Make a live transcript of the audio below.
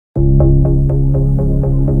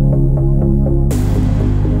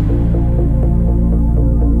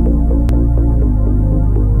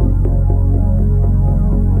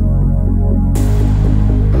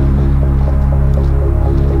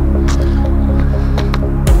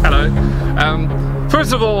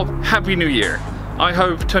First of all, Happy New Year! I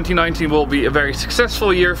hope 2019 will be a very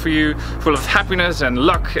successful year for you, full of happiness and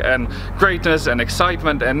luck and greatness and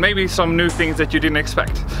excitement and maybe some new things that you didn't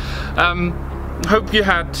expect. I hope you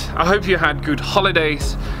had good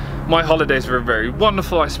holidays. My holidays were very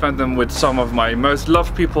wonderful. I spent them with some of my most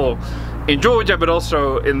loved people in Georgia, but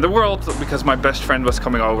also in the world, because my best friend was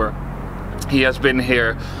coming over. He has been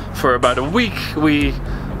here for about a week. We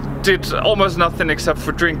did almost nothing except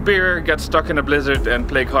for drink beer, get stuck in a blizzard and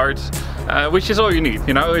play cards, which is all you need,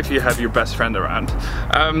 you know, if you have your best friend around.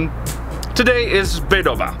 Today is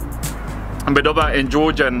Bedoba. And Bedoba in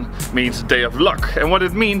Georgian means day of luck, and what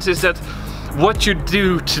it means is that what you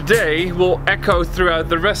do today will echo throughout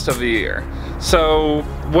the rest of the year. So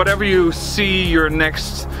whatever you see your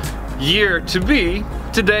next year to be,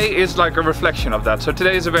 today is like a reflection of that. So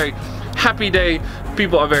today is a very happy day.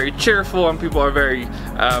 People are very cheerful and people are very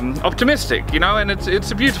optimistic, you know, and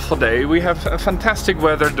it's a beautiful day. We have a fantastic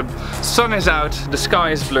weather, the sun is out, the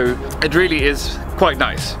sky is blue. It really is quite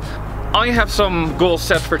nice. I have some goals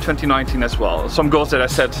set for 2019 as well. Some goals that I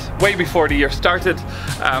set way before the year started,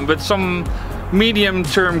 but some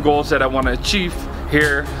medium-term goals that I want to achieve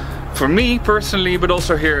here for me personally, but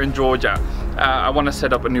also here in Georgia. I want to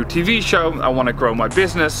set up a new TV show, I want to grow my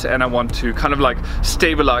business, and I want to kind of like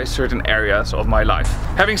stabilize certain areas of my life.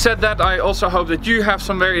 Having said that, I also hope that you have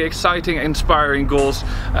some very exciting, inspiring goals.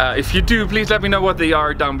 If you do, please let me know what they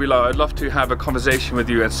are down below. I'd love to have a conversation with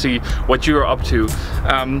you and see what you are up to.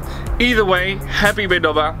 Either way, happy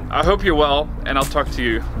Bedoba. I hope you're well, and I'll talk to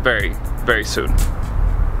you very, very soon.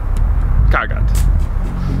 KHEVSURETI.